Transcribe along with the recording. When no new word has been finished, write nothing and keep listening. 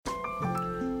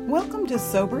Welcome to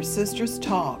Sober Sisters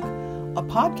Talk, a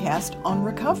podcast on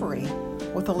recovery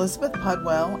with Elizabeth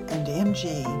Pudwell and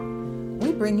MG.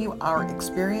 We bring you our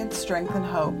experience, strength, and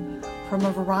hope from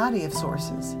a variety of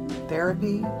sources: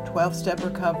 therapy, 12-step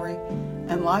recovery,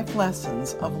 and life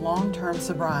lessons of long-term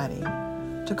sobriety.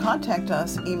 To contact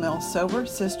us, email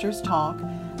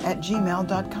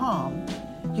sobersisterstalk@gmail.com.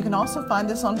 You can also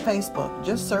find us on Facebook.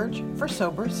 Just search for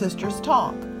Sober Sisters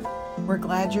Talk. We're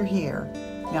glad you're here.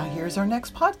 Now here's our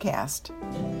next podcast.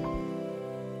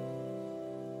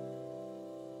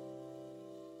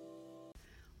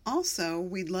 Also,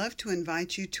 we'd love to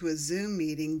invite you to a Zoom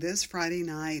meeting this Friday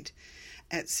night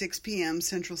at 6 p.m.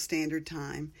 Central Standard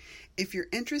Time. If you're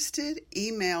interested,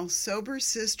 email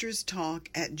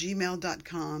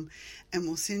sobersisterstalk@gmail.com and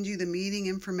we'll send you the meeting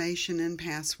information and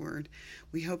password.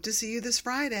 We hope to see you this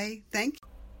Friday. Thank you.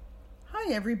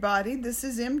 Hi, everybody. This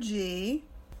is MG.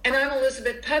 And I'm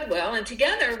Elizabeth Pudwell, and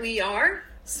together we are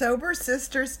Sober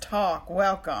Sisters Talk.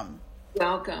 Welcome.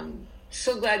 Welcome.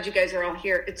 So glad you guys are all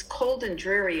here. It's cold and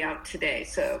dreary out today,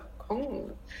 so I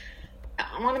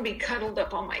want to be cuddled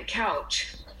up on my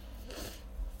couch.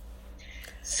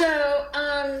 So,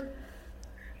 I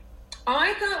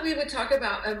thought we would talk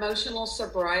about emotional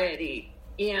sobriety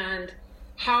and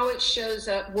how it shows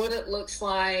up, what it looks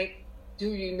like. Do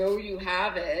you know you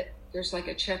have it? There's like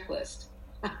a checklist.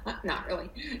 Not really.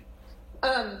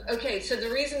 Okay, so the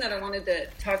reason that I wanted to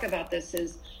talk about this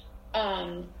is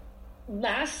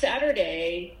last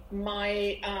Saturday,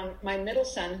 my middle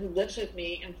son, who lives with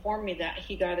me, informed me that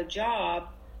he got a job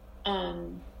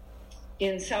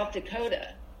in South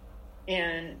Dakota,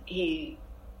 and he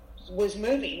was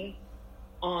moving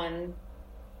on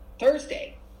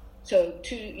Thursday. So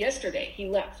yesterday he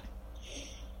left.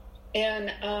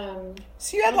 And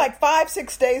so you had like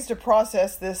 5-6 days to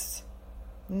process this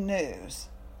news.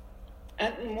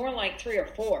 More like 3 or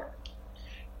 4.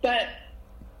 But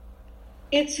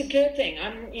it's a good thing.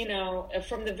 I'm,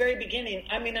 from the very beginning,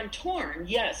 I'm torn.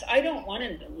 Yes, I don't want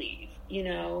him to leave.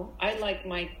 I like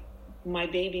my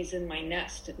babies in my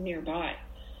nest nearby.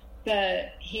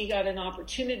 But he got an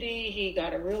opportunity. He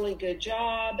got a really good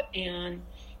job. And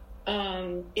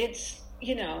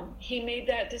he made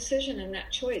that decision and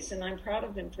that choice. And I'm proud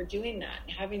of him for doing that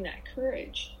and having that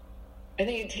courage. I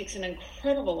think it takes an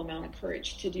incredible amount of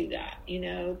courage to do that,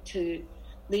 to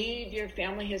leave your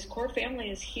family. His core family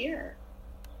is here.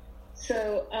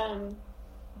 So,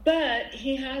 but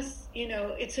he has,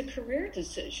 it's a career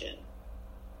decision.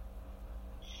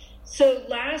 So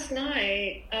last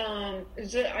night,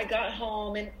 I got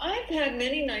home, and I've had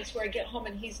many nights where I get home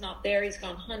and he's not there. He's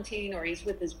gone hunting, or he's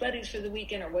with his buddies for the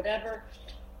weekend, or whatever.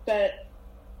 But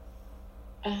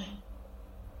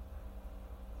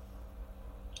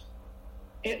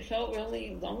it felt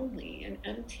really lonely and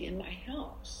empty in my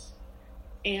house.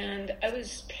 And I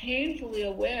was painfully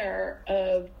aware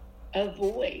of a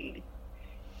void.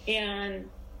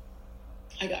 And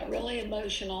I got really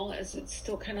emotional, as it's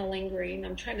still kind of lingering.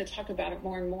 I'm trying to talk about it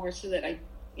more and more so that I,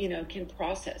 can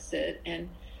process it and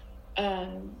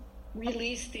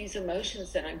release these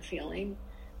emotions that I'm feeling.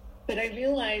 But I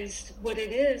realized what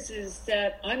it is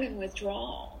that I'm in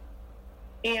withdrawal.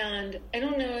 And I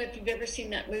don't know if you've ever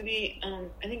seen that movie. I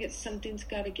think it's Something's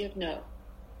Gotta Give. No.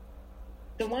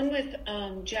 The one with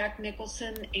Jack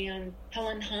Nicholson and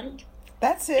Helen Hunt.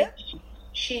 That's it.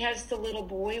 She has the little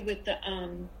boy with the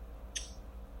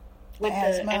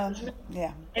asthma.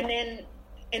 Yeah. And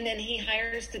then he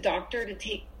hires the doctor to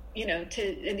take, and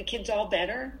the kid's all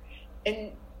better.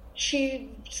 And she's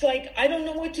like, I don't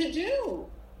know what to do.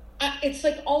 It's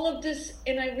like all of this.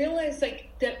 And I realized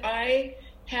that I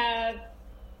have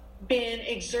been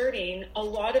exerting a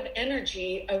lot of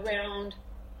energy around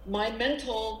my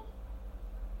mental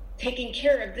taking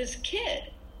care of this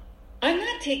kid. I'm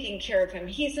not taking care of him.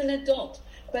 He's an adult.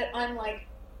 But I'm like,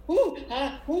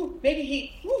 maybe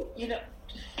he,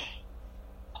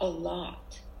 a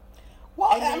lot.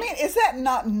 Well, is that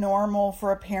not normal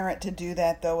for a parent to do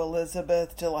that, though,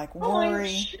 Elizabeth, to worry? Oh, I'm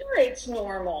sure it's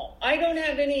normal. I don't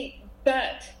have any,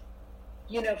 but,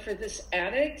 for this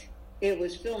addict, it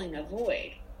was filling a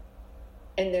void.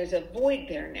 And there's a void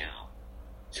there now.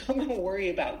 So I'm going to worry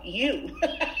about you.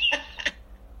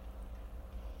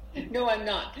 No, I'm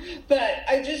not. But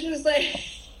I just was like,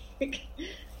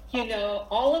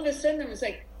 all of a sudden I was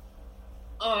like,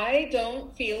 I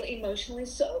don't feel emotionally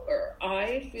sober.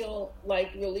 I feel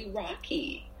like really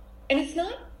rocky. And it's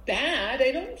not bad.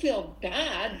 I don't feel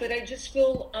bad, but I just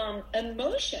feel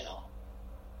emotional.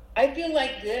 I feel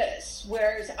like this,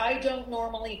 whereas I don't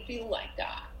normally feel like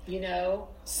that,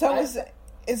 So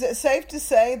is it safe to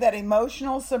say that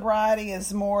emotional sobriety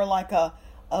is more like a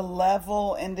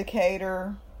level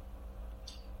indicator?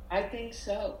 I think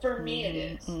so. For me, it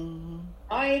is. Mm-hmm.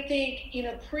 I think,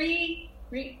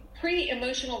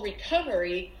 pre-emotional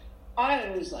recovery, I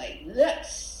was like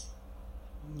this.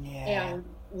 Yeah. And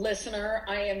listener,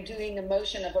 I am doing the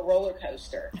motion of a roller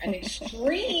coaster, an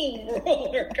extreme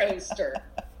roller coaster.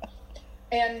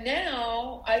 And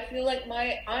now I feel like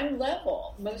I'm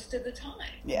level most of the time.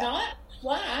 Yeah. Not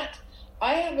flat.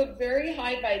 I have a very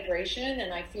high vibration,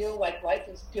 and I feel like life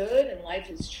is good and life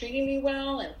is treating me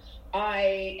well, and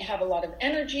I have a lot of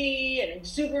energy and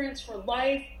exuberance for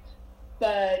life,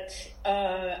 but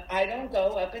I don't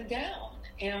go up and down.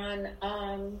 And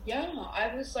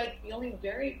I was like feeling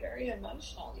very, very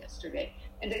emotional yesterday,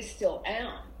 and I still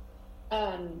am.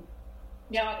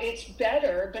 Now it's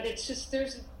better, but it's just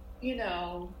there's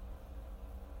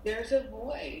a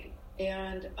void,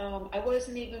 and I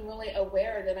wasn't even really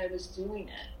aware that I was doing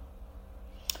it.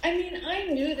 I mean, I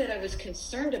knew that I was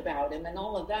concerned about him and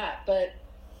all of that, but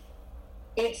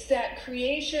it's that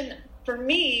creation. For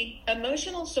me,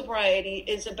 emotional sobriety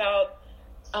is about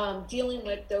dealing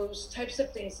with those types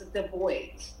of things, the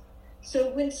voids.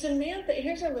 So when Samantha,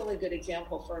 here's a really good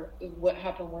example for what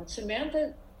happened when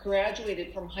Samantha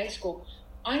graduated from high school.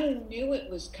 I knew it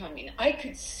was coming. I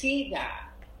could see that.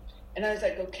 And I was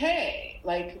like, okay,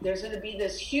 like there's going to be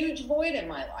this huge void in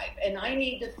my life, and I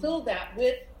need to fill that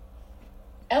with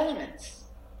elements.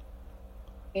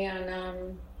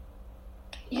 And,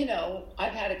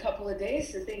 I've had a couple of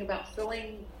days to think about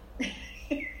filling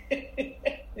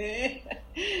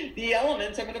the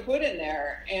elements I'm going to put in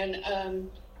there. And,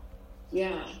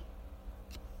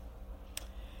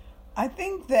 I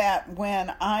think that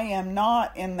when I am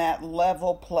not in that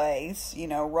level place,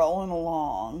 rolling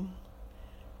along,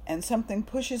 and something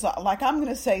pushes, like I'm going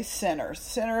to say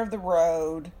center of the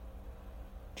road,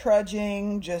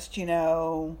 trudging, just,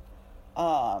 feeling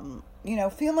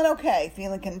okay,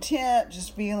 feeling content,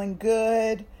 just feeling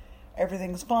good,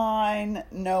 everything's fine,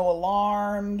 no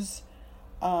alarms,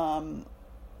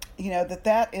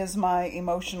 that is my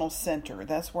emotional center.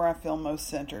 That's where I feel most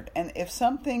centered. And if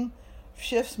something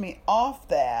shifts me off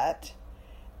that,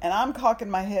 and I'm cocking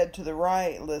my head to the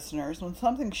right, listeners, when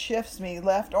something shifts me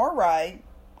left or right,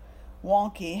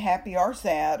 wonky, happy or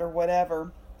sad or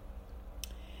whatever,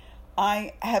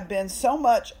 I have been so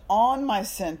much on my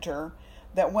center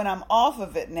that when I'm off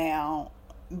of it now,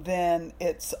 then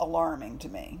it's alarming to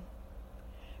me,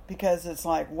 because it's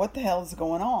like, what the hell is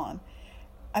going on?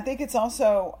 I think it's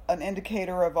also an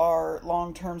indicator of our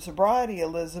long-term sobriety,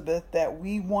 Elizabeth, that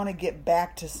we want to get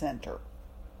back to center.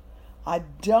 I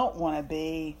don't want to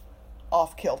be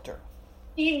off kilter.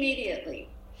 Immediately.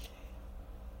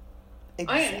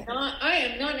 Exactly. I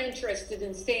am not interested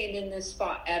in staying in this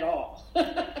spot at all.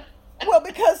 Well,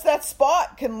 because that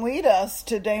spot can lead us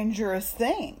to dangerous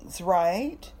things,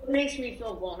 right? It makes me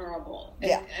feel vulnerable.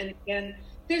 Yeah. And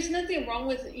there's nothing wrong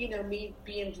with, me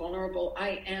being vulnerable.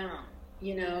 I am,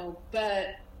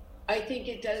 but I think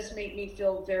it does make me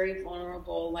feel very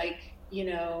vulnerable. Like,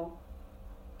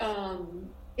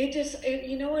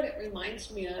 what it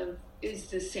reminds me of is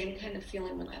the same kind of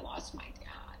feeling when I lost my dad.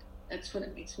 That's what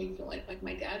it makes me feel like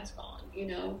my dad's gone,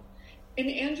 And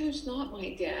Andrew's not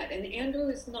my dad. And Andrew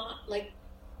is not like,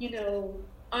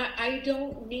 I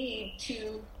don't need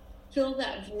to fill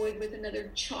that void with another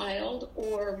child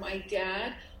or my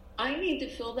dad. I need to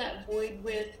fill that void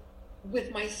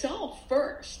with myself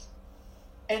first.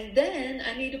 And then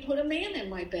I need to put a man in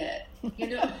my bed,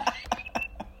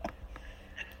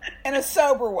 In a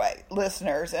sober way,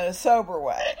 listeners, in a sober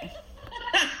way.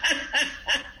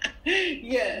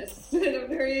 Yes, in a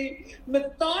very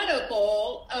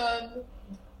methodical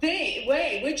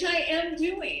way, which I am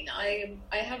doing. I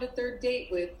have a third date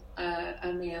with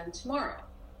a man tomorrow,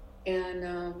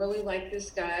 and really like this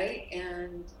guy,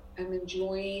 and I'm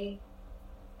enjoying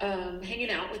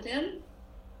hanging out with him,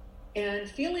 and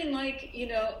feeling like,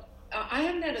 I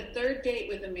haven't had a third date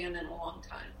with a man in a long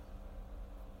time.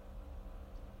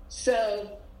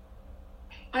 So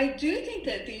I do think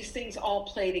that these things all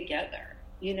play together,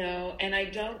 and I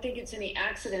don't think it's any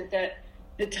accident that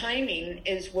the timing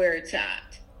is where it's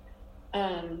at.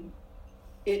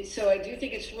 So I do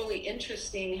think it's really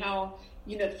interesting how,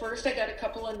 first I got a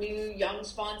couple of new young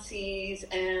sponsees,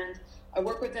 and I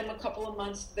worked with them a couple of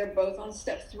months. They're both on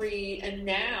step 3. And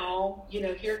now,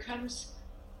 here comes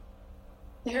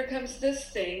this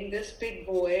thing, this big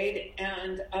void,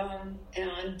 and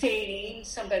dating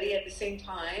somebody at the same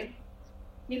time.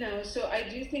 So I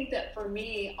do think that for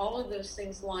me, all of those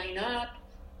things line up.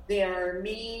 They are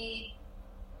me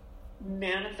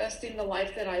manifesting the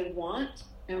life that I want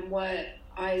and what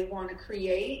I want to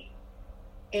create.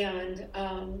 And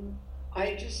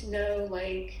I just know,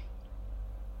 like,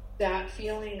 that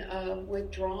feeling of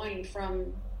withdrawing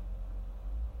from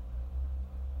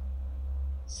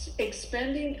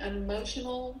expending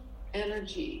emotional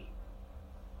energy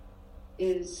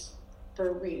is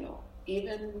for real.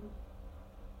 Even,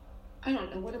 I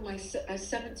don't know, what am I,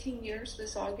 17 years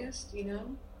this August, you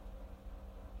know?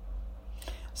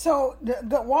 So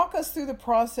walk us through the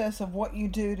process of what you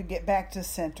do to get back to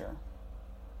center.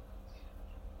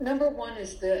 Number one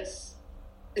is this.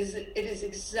 It is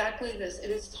exactly this. It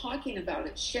is talking about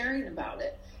it, sharing about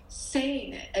it,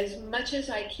 saying it as much as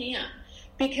I can.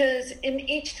 Because in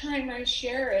each time I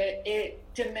share it, it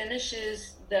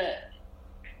diminishes the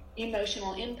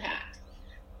emotional impact.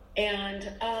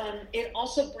 And it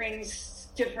also brings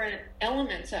different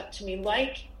elements up to me,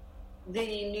 like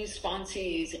the new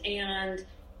sponsees and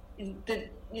the,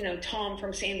 Tom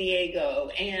from San Diego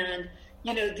and,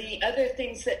 the other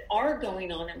things that are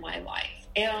going on in my life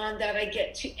and that I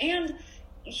get to, and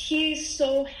he's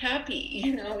so happy,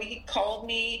 he called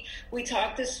me, we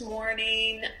talked this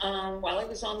morning while I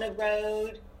was on the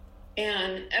road,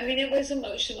 and I mean, it was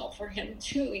emotional for him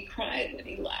too. He cried when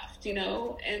he left,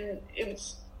 and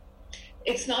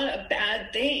it's not a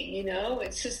bad thing,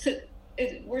 it's just that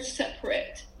we're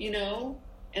separate, and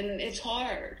it's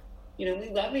hard. We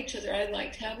love each other. I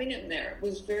liked having him there. It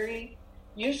was very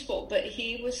useful, but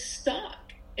he was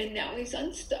stuck, and now he's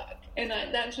unstuck. And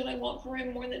that's what I want for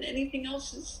him more than anything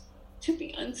else, is to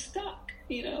be unstuck,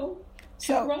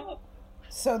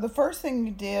 So the first thing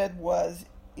you did was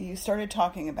you started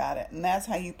talking about it, and that's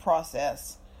how you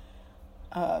process,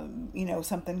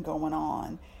 something going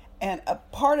on. And a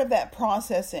part of that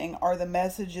processing are the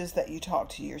messages that you talk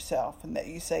to yourself and that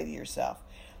you say to yourself.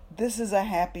 This is a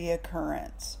happy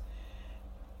occurrence.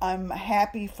 I'm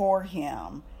happy for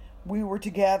him. We were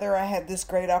together. I had this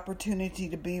great opportunity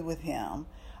to be with him.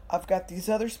 I've got these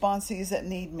other sponsees that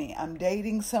need me. I'm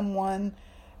dating someone,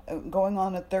 going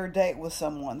on a third date with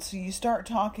someone. So you start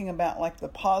talking about like the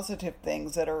positive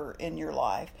things that are in your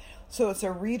life. So it's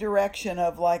a redirection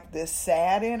of like this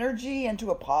sad energy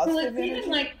into a positive energy. Even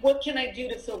like, what can I do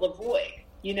to fill the void,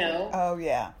 Oh,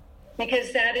 yeah.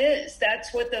 Because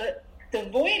that's what the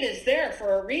void is there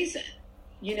for a reason,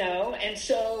 And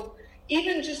so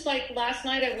even just like last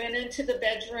night, I went into the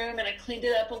bedroom and I cleaned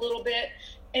it up a little bit.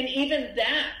 And even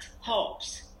that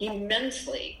helps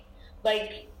immensely.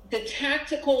 Like the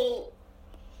tactical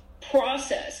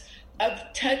process of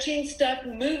touching stuff,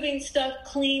 moving stuff,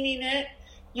 cleaning it.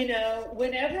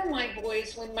 When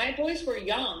my boys were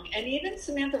young, and even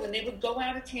Samantha, when they would go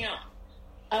out of town,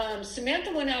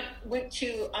 Samantha went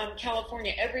to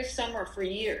California every summer for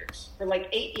years, for like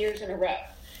 8 years in a row.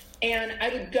 And I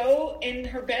would go in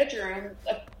her bedroom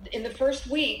in the first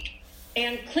week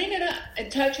and clean it up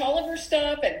and touch all of her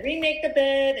stuff and remake the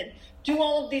bed and do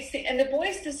all of these things. And the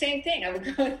boys, the same thing. I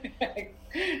would go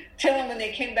tell them when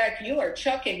they came back, you are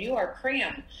chuck and you are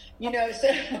cram, so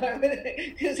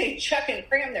because they chuck and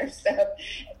cram their stuff.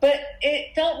 But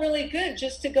it felt really good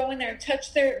just to go in there and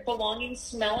touch their belongings,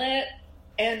 smell it,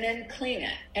 and then clean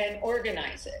it and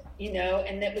organize it,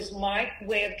 and that was my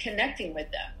way of connecting with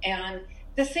them. And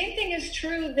the same thing is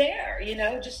true there,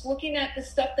 just looking at the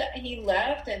stuff that he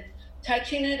left and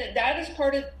touching it. And that is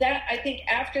part of that. I think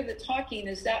after the talking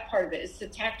is that part of it. It's the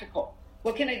tactical.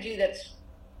 What can I do that's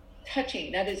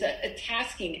touching? That is a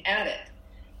tasking at it.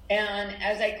 And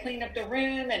as I clean up the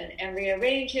room and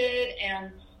rearrange it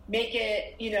and make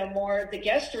it, more the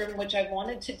guest room, which I've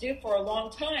wanted to do for a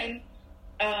long time,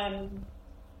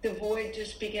 the void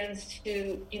just begins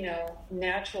to,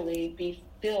 naturally be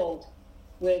filled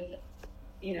with,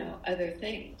 other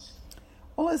things.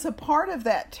 Well, as a part of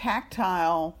that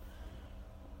tactile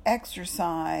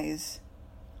exercise,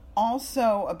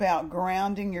 also about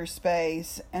grounding your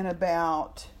space and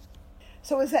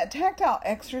so is that tactile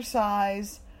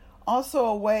exercise also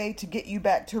a way to get you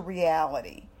back to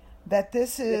reality? That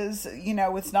this is,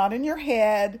 it's not in your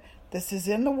head, this is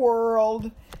in the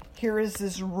world, here is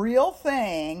this real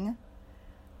thing.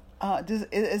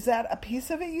 Is that a piece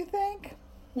of it, you think?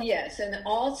 Yes, and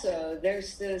also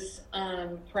there's this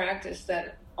practice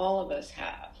that all of us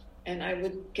have, and I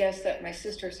would guess that my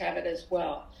sisters have it as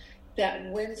well,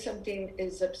 that when something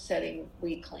is upsetting,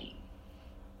 we clean.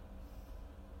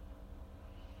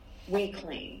 We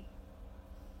clean.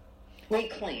 We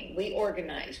clean. We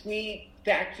organize. We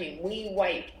vacuum. We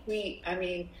wipe.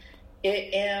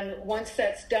 And once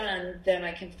that's done, then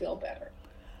I can feel better.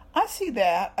 I see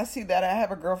that. I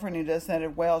have a girlfriend who does that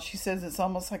as well. She says it's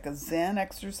almost like a Zen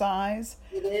exercise.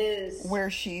 It is. Where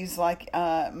she's like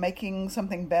making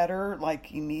something better,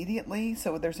 like immediately.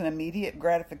 So there's an immediate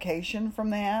gratification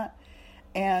from that.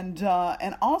 And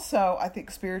also, I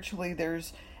think spiritually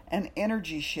there's an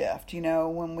energy shift,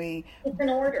 when we... It's an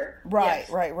order. Right, yes.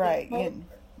 right.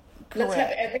 Let's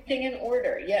have everything in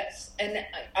order, yes. And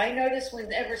I notice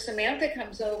whenever Samantha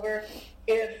comes over,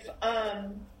 if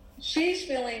she's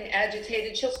feeling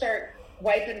agitated, she'll start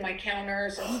wiping my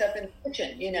counters and stuff in the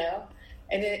kitchen,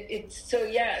 And it's so,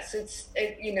 yes,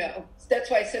 that's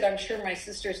why I said I'm sure my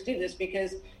sisters do this,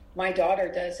 because my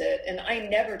daughter does it. And I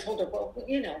never told her, well,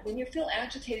 when you feel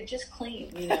agitated, just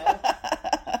clean,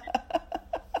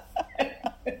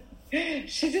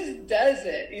 She just does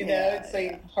it, It's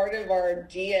like part of our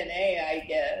DNA, I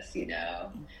guess,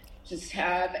 Just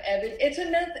have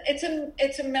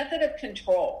it's a method of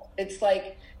control. It's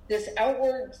like this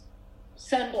outward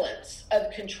semblance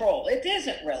of control. It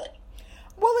isn't really.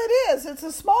 Well, it is. It's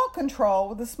a small control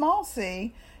with a small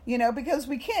c, because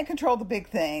we can't control the big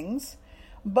things.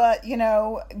 But,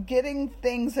 getting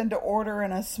things into order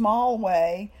in a small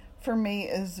way for me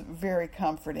is very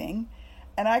comforting.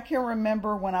 And I can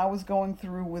remember when I was going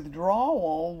through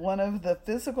withdrawal, one of the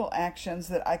physical actions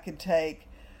that I could take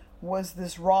was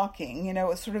this rocking.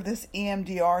 It's sort of this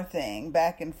EMDR thing,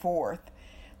 back and forth.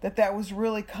 That was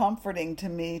really comforting to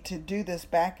me, to do this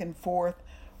back and forth,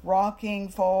 rocking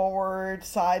forward,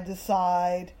 side to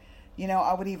side.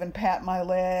 I would even pat my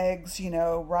legs,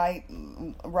 right,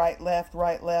 left,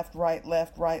 right, left, right,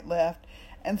 left, right, left.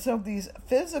 And so these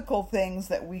physical things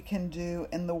that we can do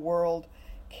in the world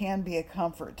can be a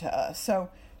comfort to us. So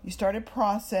you started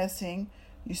processing,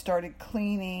 you started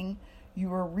cleaning, you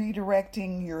were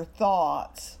redirecting your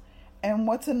thoughts. And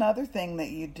what's another thing that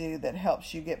you do that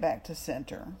helps you get back to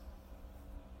center?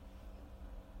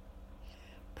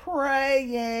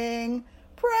 Praying.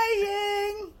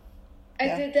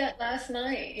 I did that last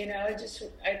night.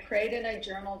 I prayed and I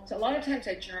journaled. A lot of times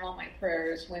I journal my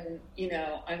prayers when,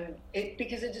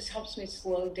 because it just helps me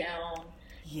slow down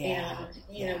and,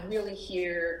 really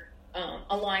hear,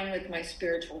 align with my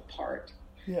spiritual part.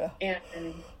 Yeah.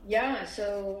 And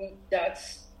so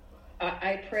that's,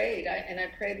 I prayed.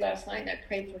 I prayed last night, and I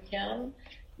prayed for him.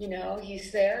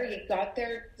 He's there. He got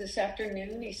there this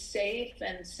afternoon. He's safe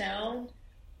and sound.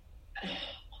 Oh my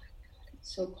God,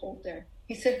 it's so cold there.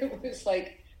 He said it was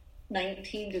like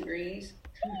 19 degrees.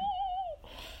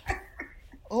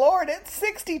 Lord, it's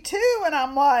 62, and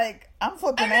I'm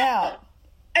flipping out.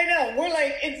 I know. We're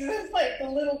like, it's just like a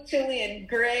little chilly and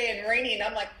gray and rainy, and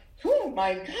I'm like, oh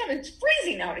my God, it's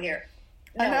freezing out here.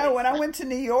 No, I know. When I went to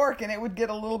New York and it would get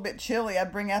a little bit chilly,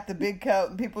 I'd bring out the big coat,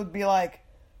 and people would be like,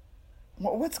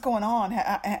 what's going on?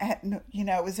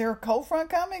 Is there a cold front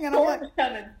coming? And I'm like,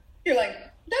 coming. You're like,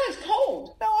 no, it's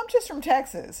cold. No, I'm just from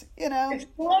Texas, It's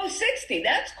below 60.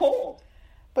 That's cold.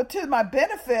 But to my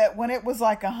benefit, when it was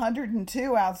like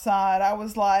 102 outside, I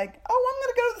was like, oh, I'm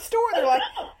going to go to the store. They're like,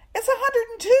 it's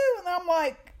 102. And I'm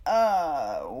like,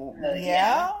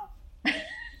 yeah.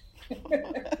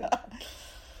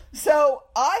 So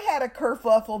I had a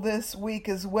kerfuffle this week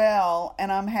as well,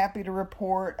 and I'm happy to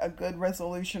report a good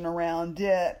resolution around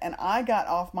it. And I got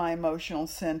off my emotional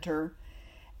center,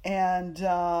 and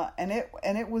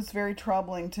it was very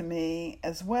troubling to me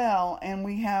as well. And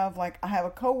I have a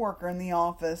coworker in the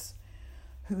office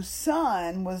whose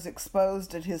son was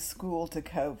exposed at his school to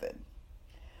COVID.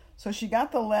 So she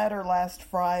got the letter last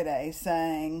Friday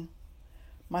saying,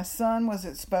 my son was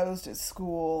exposed at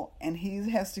school and he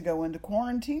has to go into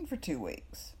quarantine for 2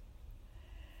 weeks.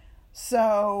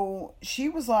 So she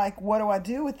was like, what do I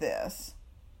do with this?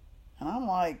 And I'm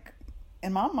like,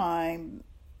 in my mind,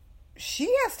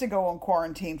 she has to go on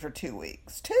quarantine for 2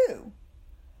 weeks too.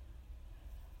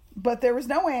 But there was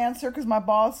no answer because my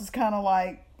boss is kind of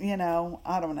like, I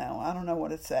don't know. I don't know what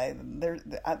to say.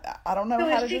 I don't know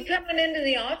how to. So is she coming into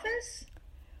the office?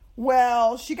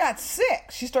 Well, she got sick.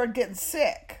 She started getting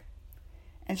sick.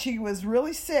 And she was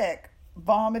really sick,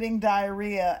 vomiting,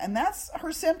 diarrhea. And that's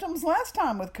her symptoms last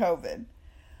time with COVID.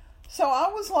 So I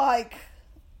was like,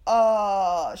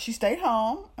 she stayed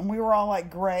home. And we were all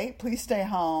like, great, please stay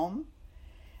home.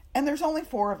 And there's only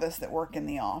 4 of us that work in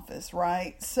the office,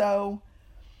 right? So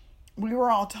we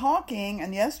were all talking.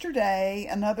 And yesterday,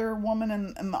 another woman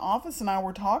in the office and I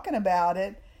were talking about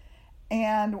it.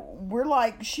 And we're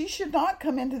like, she should not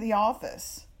come into the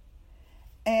office.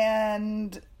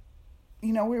 And,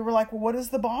 we were like, well, what does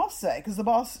the boss say? Because the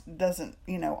boss doesn't,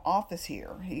 office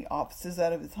here. He offices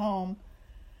out of his home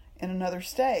in another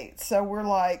state. So we're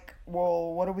like,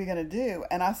 well, what are we going to do?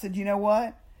 And I said, you know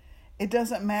what? It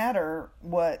doesn't matter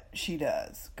what she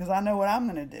does. Because I know what I'm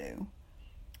going to do.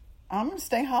 I'm going to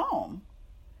stay home.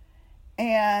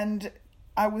 And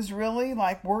I was really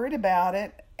worried about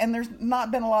it. And there's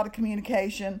not been a lot of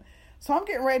communication. So I'm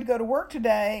getting ready to go to work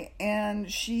today.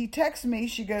 And she texts me.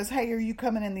 She goes, hey, are you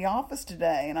coming in the office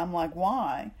today? And I'm like,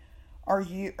 why? Are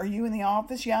you in the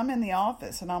office? Yeah, I'm in the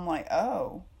office. And I'm like,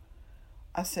 oh.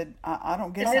 I said, I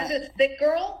don't get Is that. this a sick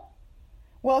girl?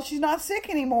 Well, she's not sick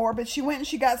anymore, but she went and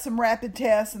she got some rapid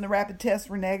tests, and the rapid tests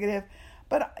were negative.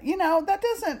 But, that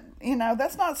doesn't,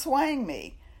 that's not swaying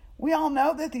me. We all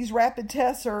know that these rapid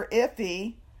tests are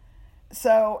iffy.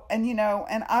 So,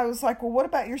 and I was like, well, what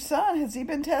about your son? Has he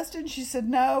been tested? She said,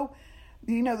 no.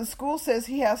 The school says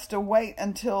he has to wait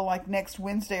until like next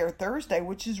Wednesday or Thursday,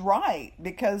 which is right,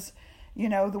 because,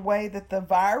 the way that the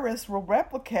virus will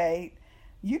replicate,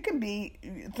 you can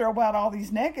throw out all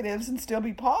these negatives and still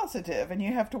be positive, and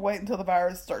you have to wait until the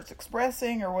virus starts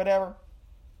expressing or whatever.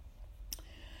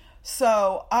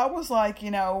 So I was like,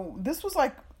 this was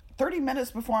like 30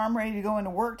 minutes before I'm ready to go into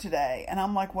work today, and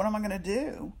I'm like, what am I going to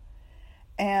do?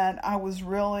 And I was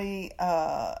really,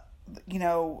 all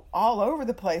over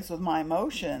the place with my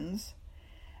emotions.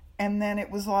 And then it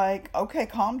was like, okay,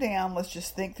 calm down. Let's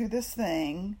just think through this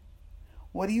thing.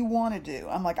 What do you want to do?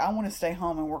 I'm like, I want to stay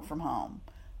home and work from home.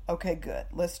 Okay, good.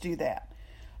 Let's do that.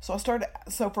 So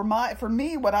for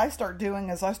me, what I start doing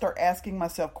is I start asking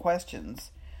myself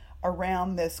questions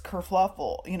around this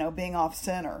kerfluffle, being off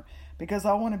center, because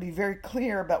I want to be very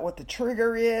clear about what the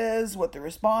trigger is, what the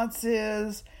response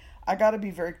is. I got to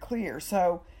be very clear.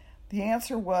 So the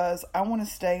answer was, I want to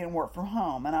stay and work from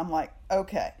home. And I'm like,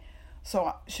 okay.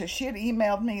 So she had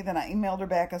emailed me, then I emailed her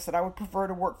back. I said, I would prefer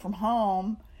to work from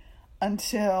home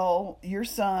until your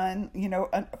son,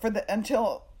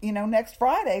 until next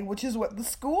Friday, which is what the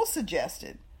school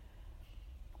suggested.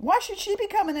 Why should she be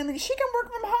coming in? She can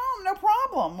work from home, no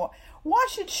problem. Why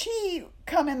should she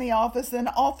come in the office and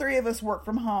all three of us work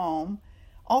from home?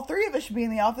 All three of us should be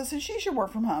in the office and she should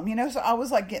work from home. So I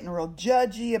was like getting real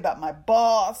judgy about my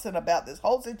boss and about this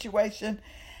whole situation.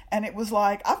 And it was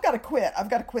like, I've got to quit.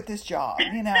 I've got to quit this job,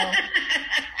 I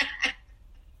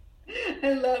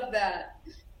love that.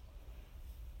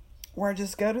 Where I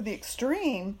just go to the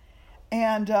extreme.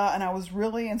 And I was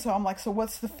really, and so I'm like, so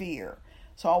what's the fear?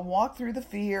 So I walked through the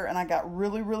fear and I got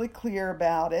really, really clear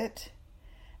about it.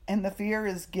 And the fear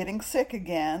is getting sick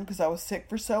again because I was sick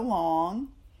for so long.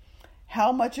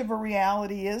 How much of a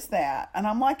reality is that? And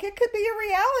I'm like, it could be a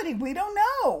reality. We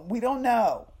don't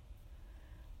know.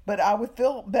 But I would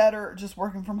feel better just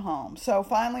working from home. So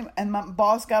finally, and my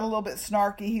boss got a little bit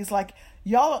snarky. He's like,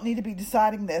 y'all don't need to be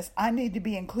deciding this. I need to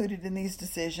be included in these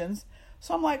decisions.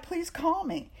 So I'm like, please call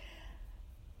me.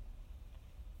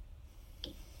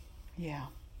 Yeah.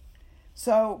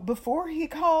 So before he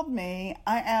called me,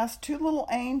 I asked two little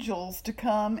angels to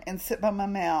come and sit by my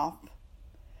mouth.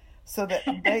 So that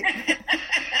they...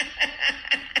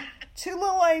 two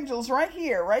little angels right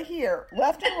here,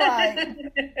 left and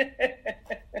right.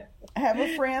 I have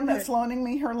a friend that's loaning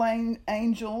me her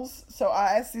angels. So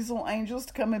I asked these little angels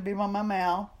to come and be by my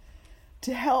mouth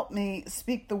to help me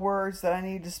speak the words that I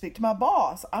need to speak to my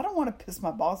boss. I don't want to piss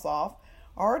my boss off.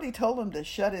 I already told him to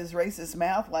shut his racist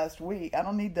mouth last week. I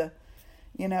don't need to,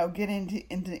 get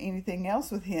into anything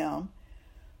else with him.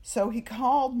 So he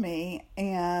called me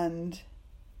and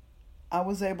I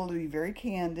was able to be very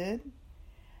candid.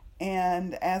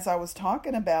 And as I was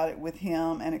talking about it with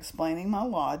him and explaining my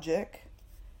logic,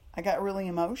 I got really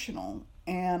emotional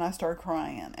and I started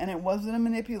crying. And it wasn't a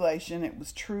manipulation. It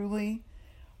was truly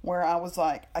where I was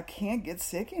like, I can't get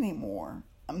sick anymore.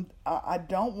 I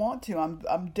don't want to.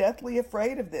 I'm deathly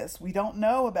afraid of this. We don't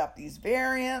know about these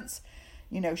variants.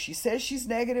 She says she's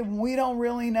negative. We don't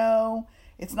really know.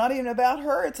 It's not even about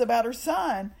her. It's about her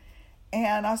son.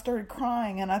 And I started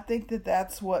crying. And I think that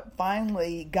that's what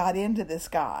finally got into this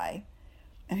guy.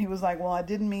 And he was like, well, I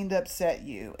didn't mean to upset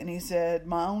you. And he said,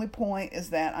 my only point is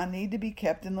that I need to be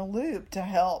kept in the loop to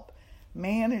help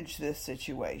manage this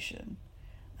situation.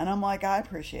 And I'm like, I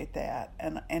appreciate that.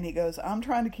 And he goes, I'm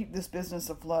trying to keep this business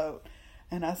afloat.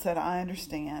 And I said, I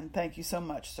understand. Thank you so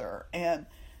much, sir. And,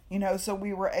 so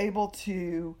we were able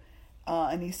to,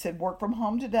 and he said, work from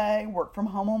home today, work from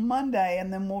home on Monday,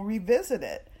 and then we'll revisit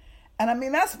it. And I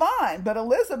mean, that's fine. But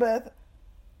Elizabeth,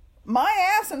 my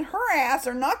ass and her ass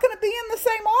are not going to be in the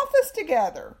same office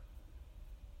together.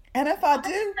 And if I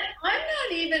do... I'm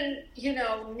not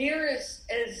even, near as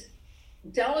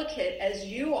delicate as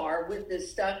you are with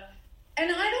this stuff, and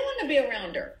I don't want to be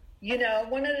around her.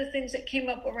 One of the things that came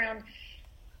up around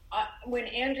when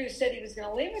Andrew said he was going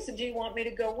to leave, I said, do you want me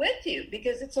to go with you?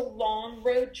 Because it's a long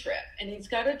road trip and he's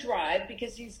got to drive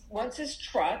because he wants his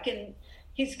truck and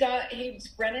he's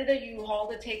rented a U-Haul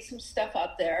to take some stuff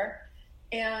up there.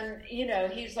 And,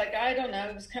 he's like, I don't know.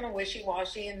 It was kind of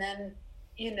wishy-washy. And then,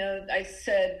 I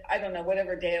said, I don't know,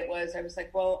 whatever day it was, I was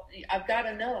like, well, I've got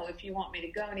to know if you want me to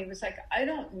go. And he was like, I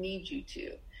don't need you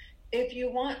to. If you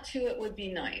want to, it would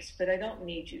be nice, but I don't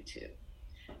need you to.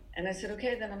 And I said,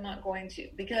 okay, then I'm not going to,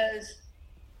 because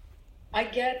I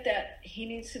get that he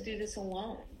needs to do this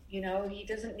alone. You know, he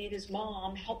doesn't need his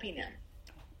mom helping him.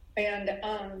 And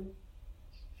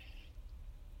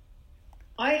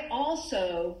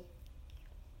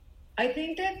I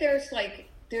think that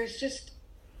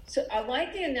so I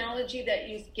like the analogy that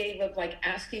you gave of like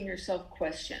asking yourself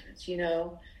questions, you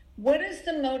know, what is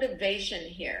the motivation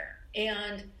here?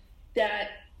 And that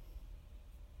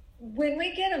when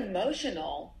we get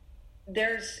emotional,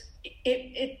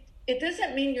 it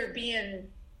doesn't mean you're being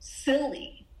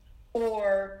silly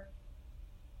or,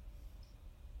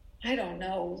 I don't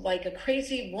know, like a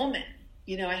crazy woman.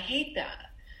 You know, I hate that.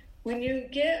 When you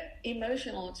get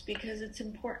emotional, it's because it's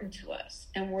important to us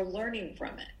and we're learning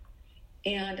from it.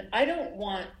 And I don't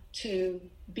want to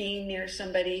be near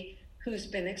somebody who's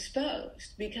been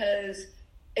exposed because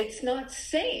it's not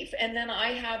safe. And then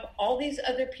I have all these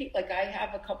other people, like I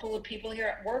have a couple of people here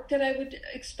at work that I would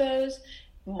expose,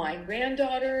 my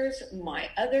granddaughters, my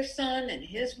other son and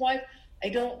his wife. I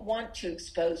don't want to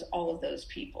expose all of those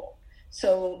people.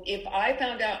 So if I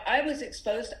found out I was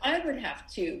exposed, I would have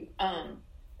to,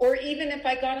 or even if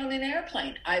I got on an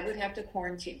airplane, I would have to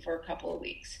quarantine for a couple of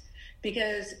weeks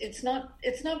because it's not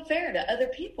fair to other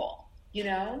people, you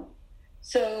know?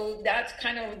 So that's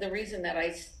kind of the reason that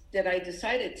I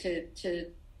decided to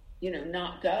you know,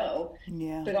 not go.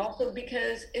 Yeah. But also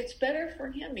because it's better for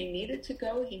him. He needed to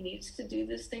go. He needs to do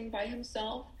this thing by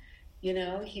himself. You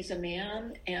know, he's a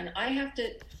man. And I have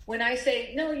to, when I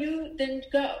say, no, you then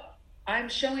go, I'm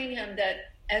showing him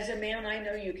that as a man, I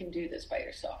know you can do this by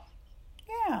yourself.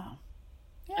 Yeah.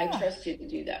 I trust you to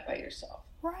do that by yourself.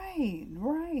 Right.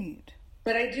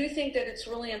 But I do think that it's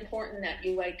really important that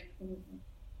you like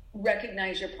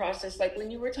recognize your process. Like when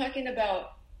you were talking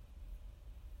about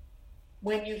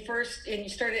when you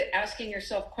started asking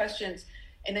yourself questions,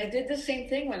 and I did the same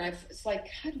thing when it's like,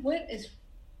 God, what is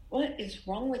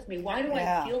wrong with me? Why do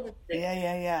I feel this thing?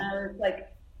 Yeah. And I was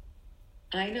like,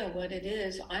 I know what it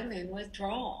is. I'm in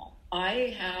withdrawal.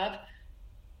 I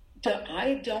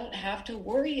don't have to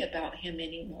worry about him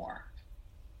anymore.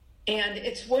 And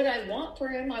it's what I want for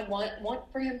him. I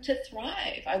want for him to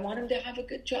thrive. I want him to have a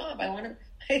good job. I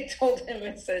told him,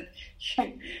 I said,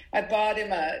 I bought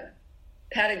him a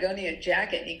Patagonia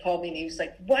jacket, and he called me and he was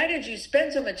like, why did you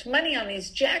spend so much money on these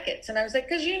jackets? And I was like,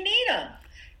 because you need them.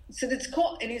 I said, it's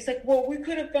cool. And he's like, well, we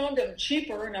could have found them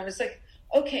cheaper. And I was like,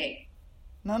 okay.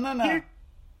 No. That's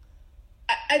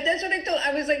what I told.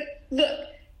 I was like, look,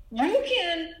 you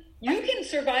can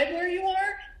survive where you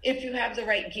are if you have the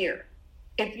right gear.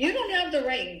 If you don't have the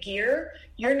right gear,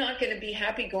 you're not going to be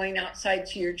happy going outside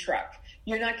to your truck.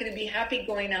 You're not going to be happy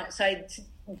going outside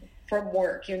from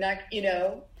work. You're not, you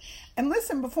know. And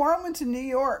listen, before I went to New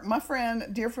York, my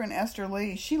dear friend Esther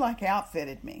Lee, she like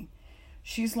outfitted me.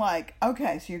 She's like,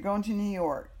 okay, so you're going to New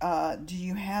York. Do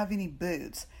you have any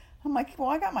boots? I'm like, well,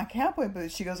 I got my cowboy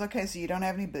boots. She goes, okay, so you don't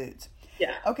have any boots.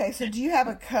 Yeah. Okay, so do you have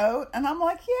a coat? And I'm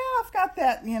like, yeah, I've got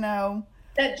that, you know.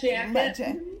 That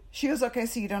jacket. She was, okay,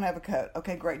 so you don't have a coat.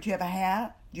 Okay, great. Do you have a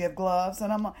hat? Do you have gloves?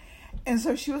 And I'm like, and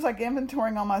so she was like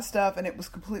inventorying all my stuff, and it was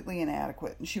completely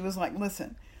inadequate. And she was like,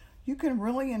 listen, you can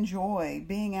really enjoy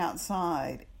being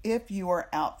outside if you are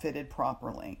outfitted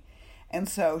properly. And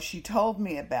so she told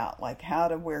me about like how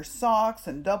to wear socks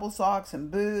and double socks and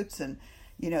boots and,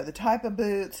 you know, the type of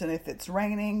boots. And if it's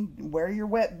raining, wear your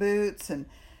wet boots and,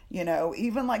 you know,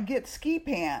 even like get ski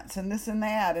pants and this and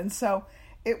that. And so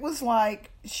it was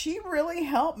like she really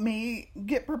helped me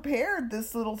get prepared,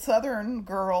 this little Southern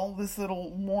girl, this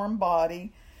little warm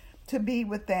body, to be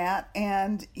with that.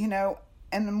 And, you know,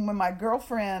 and then when my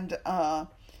girlfriend,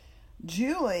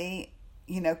 Julie,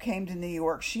 you know, came to New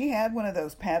York, she had one of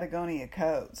those Patagonia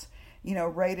coats, you know,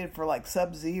 rated for like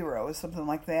sub-zero or something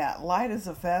like that, light as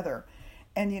a feather.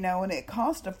 And, you know, and it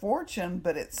cost a fortune,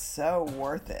 but it's so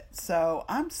worth it. So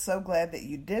I'm so glad that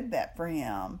you did that for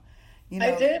him. You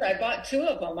know, I did. I bought two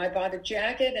of them. I bought a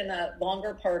jacket and a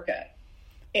longer parka.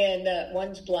 And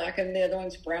one's black and the other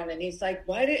one's brown. And he's like,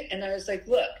 and I was like,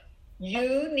 look,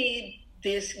 you need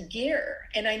this gear.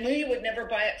 And I knew you would never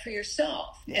buy it for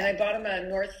yourself. Yeah. And I bought him a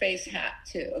North Face hat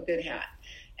too, a good hat.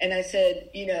 And I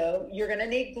said, you know, you're going to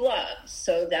need gloves.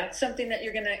 So that's something that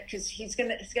you're going to, because he's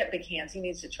got big hands. He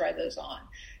needs to try those on.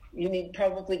 You need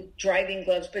probably driving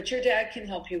gloves, but your dad can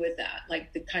help you with that,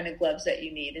 like the kind of gloves that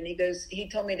you need. And he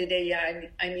told me today, yeah,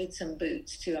 I need some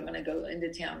boots too. I'm going to go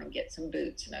into town and get some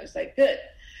boots. And I was like, good.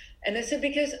 And I said,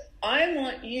 because I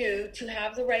want you to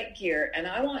have the right gear and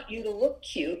I want you to look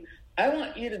cute. I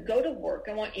want you to go to work.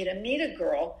 I want you to meet a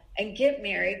girl and get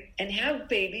married and have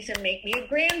babies and make me a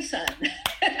grandson.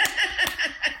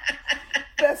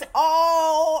 That's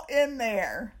all in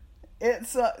there.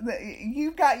 It's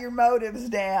you've got your motives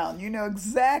down. You know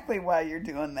exactly why you're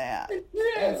doing that. I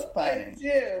do. That's funny. I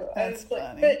do. That's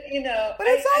funny. But you know, but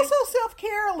it's also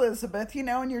self-care, Elizabeth. You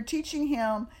know, and you're teaching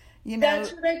him. You know,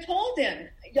 that's what I told him.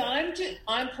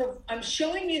 I'm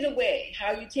showing you the way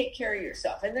how you take care of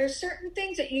yourself, and there's certain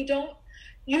things that you don't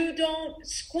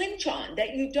squinch on,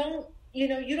 that you don't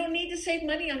need to save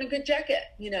money on a good jacket.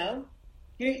 You know,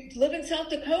 you live in South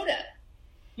Dakota,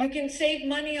 you can save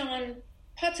money on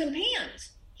pots and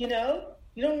pans. You know,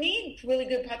 you don't need really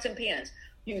good pots and pans.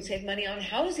 You can save money on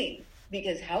housing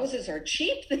because houses are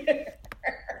cheap there.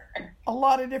 A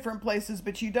lot of different places,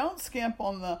 but you don't skimp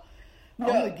on the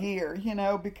gear, you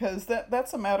know, because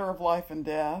that's a matter of life and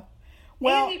death.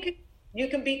 Well, and you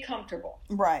can be comfortable.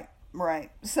 Right.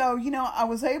 So, you know, I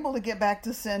was able to get back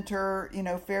to center, you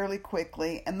know, fairly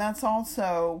quickly. And that's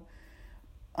also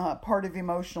part of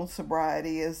emotional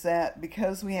sobriety, is that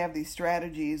because we have these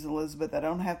strategies, Elizabeth, I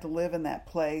don't have to live in that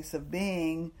place of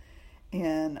being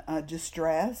in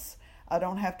distress. I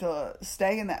don't have to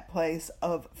stay in that place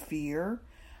of fear.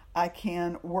 I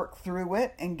can work through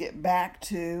it and get back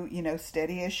to, you know,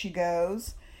 steady as she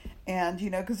goes. And, you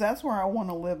know, because that's where I want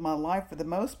to live my life for the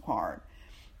most part.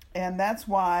 And that's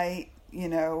why, you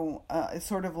know, it's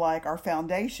sort of like our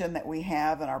foundation that we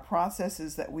have and our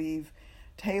processes that we've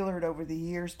tailored over the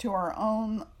years to our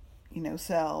own, you know,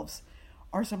 selves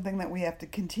are something that we have to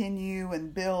continue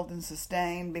and build and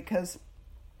sustain, because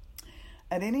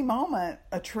at any moment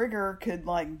a trigger could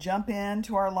like jump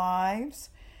into our lives.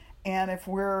 And if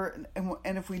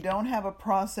we don't have a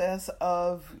process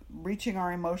of reaching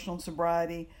our emotional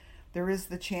sobriety, there is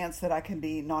the chance that I can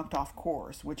be knocked off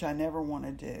course, which I never want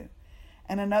to do.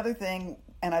 And another thing,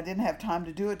 and I didn't have time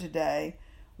to do it today,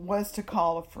 was to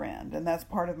call a friend. And that's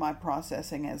part of my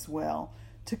processing as well,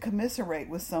 to commiserate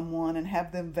with someone and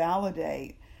have them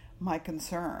validate my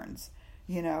concerns.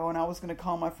 You know, and I was going to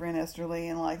call my friend Esther Lee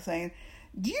and like saying,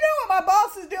 do you know what my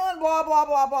boss is doing? Blah, blah,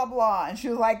 blah, blah, blah. And she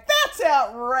was like, that's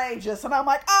outrageous. And I'm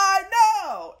like, I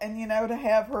know. And, you know, to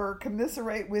have her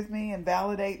commiserate with me and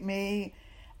validate me.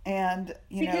 And,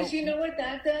 because you know what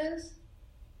that does?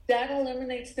 That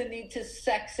eliminates the need to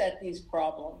sex at these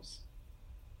problems.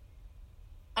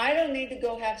 I don't need to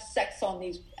go have sex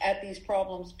at these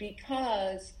problems,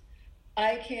 because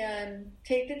I can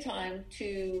take the time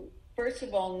to, first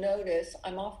of all, notice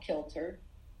I'm off kilter.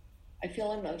 I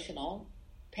feel emotional.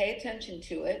 Pay attention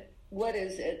to it. What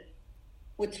is it?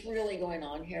 What's really going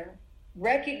on here?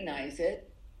 Recognize it.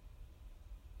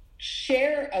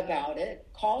 Share about it.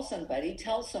 Call somebody.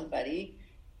 Tell somebody.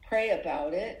 Pray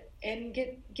about it. And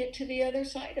get to the other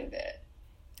side of it.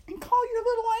 And call your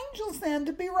little angels then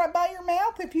to be right by your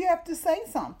mouth if you have to say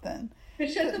something.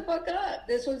 But shut the fuck up.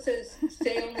 This one says,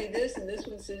 say only this, and this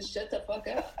one says, shut the fuck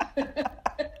up.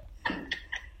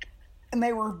 And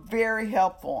they were very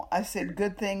helpful. I said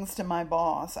good things to my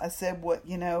boss. I said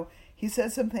he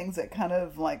said some things that kind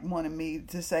of like wanted me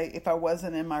to say, if I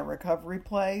wasn't in my recovery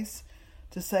place,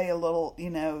 to say a little,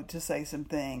 to say some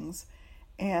things.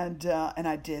 And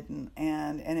I didn't.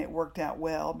 And it worked out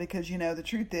well, because, the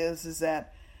truth is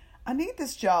that I need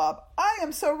this job. I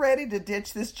am so ready to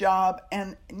ditch this job.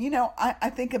 And,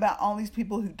 I think about all these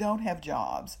people who don't have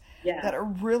jobs that are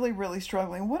really, really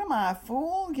struggling. What am I, a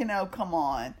fool? Come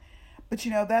on. But,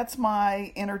 that's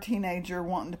my inner teenager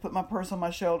wanting to put my purse on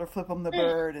my shoulder, flip them the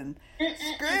bird, and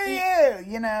screw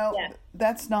you,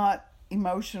 That's not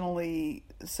emotionally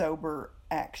sober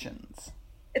actions.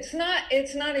 It's not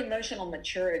emotional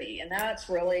maturity. And that's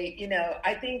really,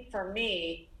 I think for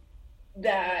me,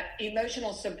 that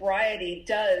emotional sobriety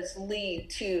does lead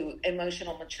to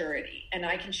emotional maturity. And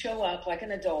I can show up like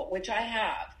an adult, which I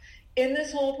have in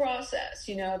this whole process.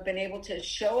 I've been able to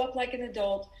show up like an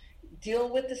adult, deal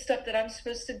with the stuff that I'm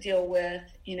supposed to deal with,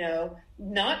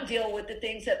 not deal with the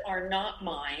things that are not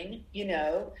mine,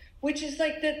 which is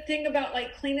like the thing about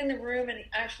like cleaning the room and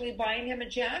actually buying him a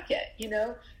jacket,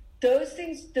 those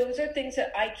are things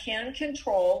that I can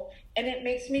control, and it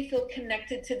makes me feel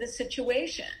connected to the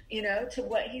situation, to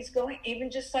what he's going, even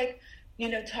just like,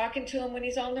 talking to him when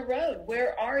he's on the road.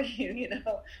 Where are you?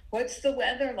 What's the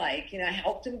weather like? I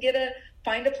helped him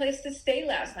find a place to stay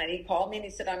last night. He called me and he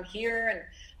said, I'm here and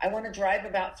I want to drive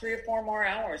about 3 or 4 more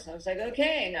hours. And I was like,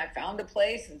 okay. And I found a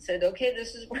place and said, okay,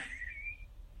 this is where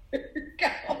you're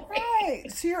going. Right.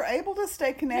 So you're able to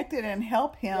stay connected and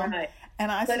help him. Right.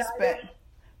 And I suspect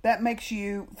that makes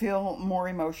you feel more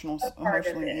emotionally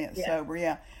sober.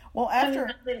 Yeah. Well, after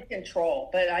I'm not in control,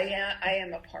 but I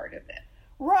am a part of it.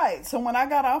 Right. So when I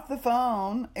got off the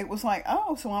phone, it was like,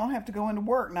 oh, so I don't have to go into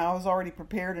work. Now I was already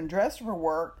prepared and dressed for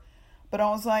work, but I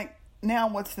was like, now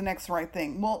what's the next right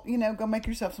thing? Well, go make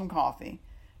yourself some coffee.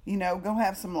 go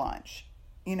have some lunch.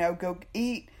 Go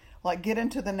eat, like get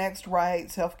into the next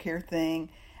right self-care thing.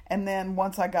 And then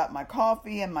once I got my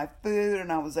coffee and my food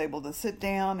and I was able to sit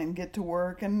down and get to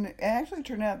work, and it actually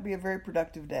turned out to be a very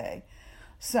productive day.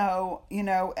 So,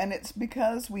 and it's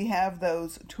because we have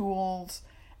those tools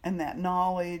and that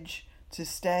knowledge to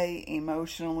stay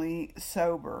emotionally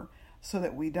sober so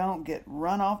that we don't get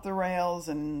run off the rails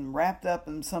and wrapped up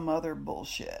in some other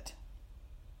bullshit.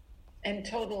 And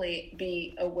totally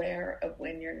be aware of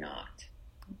when you're not.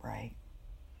 Right.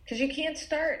 Because you can't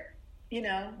start, you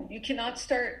cannot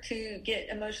start to get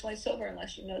emotionally sober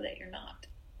unless you know that you're not.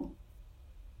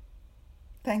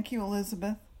 Thank you,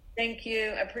 Elizabeth. Thank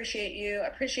you. I appreciate you. I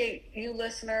appreciate you,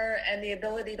 listener, and the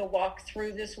ability to walk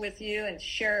through this with you and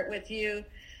share it with you.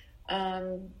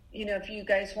 If you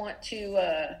guys want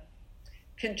to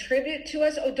contribute to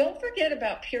us, don't forget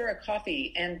about Pura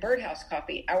Coffee and Birdhouse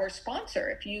Coffee, our sponsor.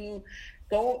 If you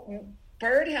go,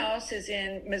 Birdhouse is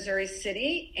in Missouri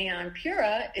City and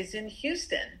Pura is in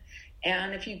Houston.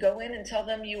 And if you go in and tell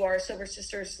them you are a Sober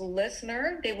Sisters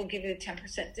listener, they will give you a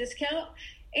 10% discount.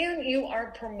 And you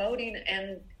are promoting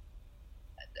a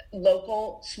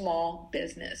local small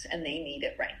business, and they need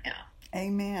it right now.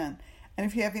 Amen. And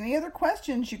if you have any other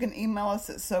questions, you can email us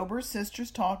at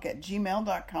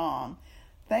sobersisterstalk@gmail.com.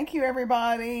 Thank you,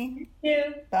 everybody. Thank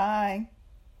you. Bye.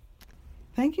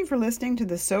 Thank you for listening to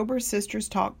the Sober Sisters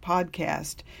Talk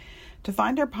podcast. To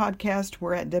find our podcast,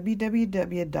 we're at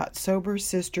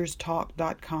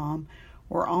www.sobersisterstalk.com.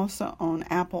 We're also on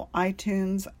Apple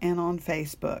iTunes and on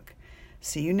Facebook.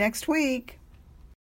 See you next week.